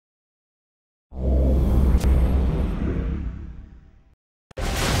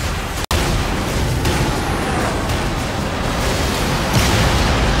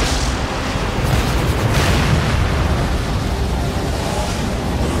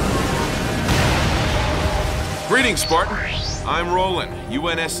Greetings, Spartan. I'm Roland,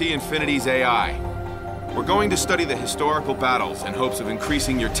 UNSC Infinity's AI. We're going to study the historical battles in hopes of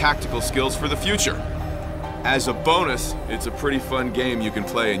increasing your tactical skills for the future. As a bonus, it's a pretty fun game you can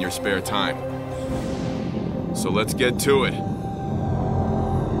play in your spare time. So let's get to it.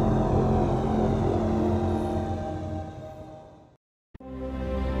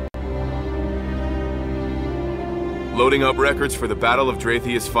 Loading up records for the Battle of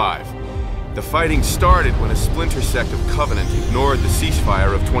Dratheus 5. The fighting started when a splinter sect of Covenant ignored the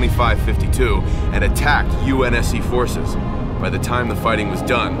ceasefire of 2552 and attacked UNSC forces. By the time the fighting was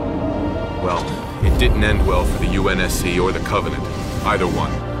done, well, it didn't end well for the UNSC or the Covenant, either one.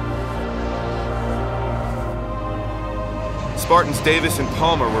 Spartans Davis and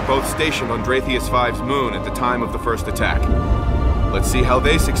Palmer were both stationed on Dratheus 5's moon at the time of the first attack. Let's see how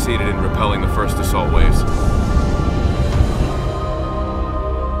they succeeded in repelling the first assault waves.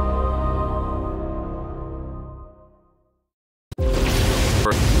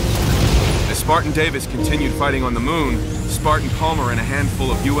 As Spartan Davis continued fighting on the moon, Spartan Palmer and a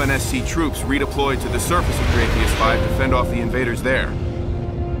handful of UNSC troops redeployed to the surface of Dratheus 5 to fend off the invaders there.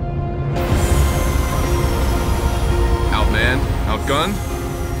 Outmanned? Outgunned?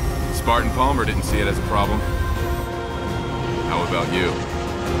 Spartan Palmer didn't see it as a problem. How about you?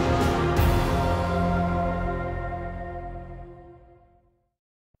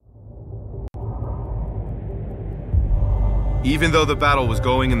 Even though the battle was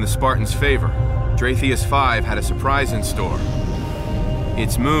going in the Spartans' favor, Dratheus 5 had a surprise in store.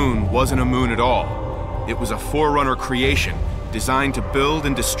 Its moon wasn't a moon at all. It was a Forerunner creation designed to build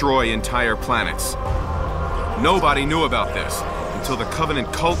and destroy entire planets. Nobody knew about this until the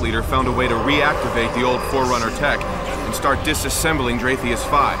Covenant cult leader found a way to reactivate the old Forerunner tech and start disassembling Dratheus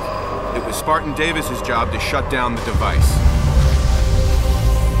 5. It was Spartan Davis's job to shut down the device.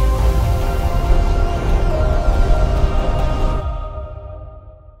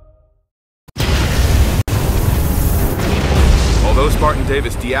 Although Spartan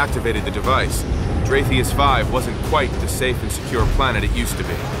Davis deactivated the device, Dratheus 5 wasn't quite the safe and secure planet it used to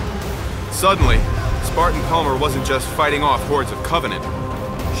be. Suddenly, Spartan Palmer wasn't just fighting off hordes of Covenant,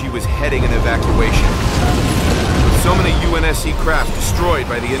 she was heading an evacuation. With so many UNSC craft destroyed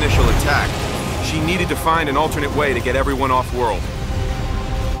by the initial attack, she needed to find an alternate way to get everyone off-world.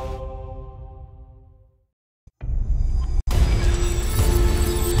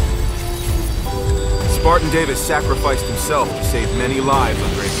 Spartan Davis sacrificed himself to save many lives on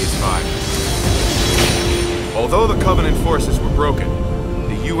Dratheus 5. Although the Covenant forces were broken,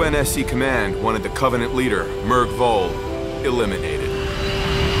 the UNSC command wanted the Covenant leader, Merg Vol, eliminated.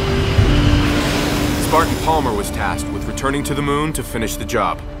 Spartan Palmer was tasked with returning to the moon to finish the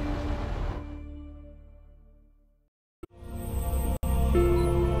job.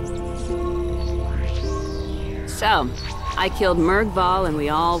 So, I killed Merg Vol and we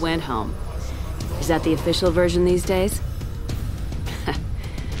all went home. Is that the official version these days?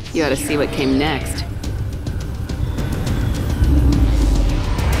 You ought to see what came next.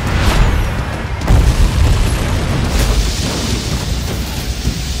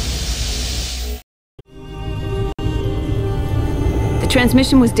 The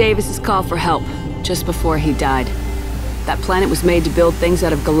transmission was Davis's call for help, just before he died. That planet was made to build things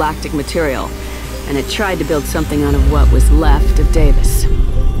out of galactic material, and it tried to build something out of what was left of Davis.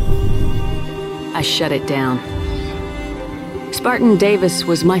 I shut it down. Spartan Davis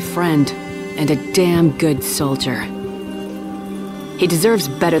was my friend, and a damn good soldier. He deserves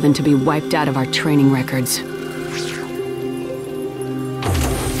better than to be wiped out of our training records.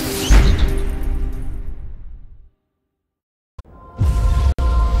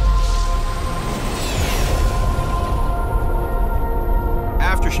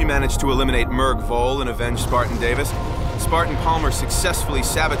 After she managed to eliminate Merg Vol and avenge Spartan Davis, Spartan Palmer successfully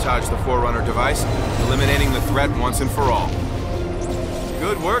sabotaged the Forerunner device, eliminating the threat once and for all.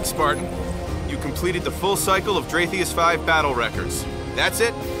 Good work, Spartan. You completed the full cycle of Dratheus 5 battle records. That's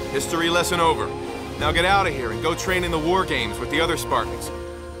it. History lesson over. Now get out of here and go train in the war games with the other Spartans.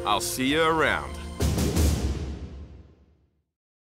 I'll see you around.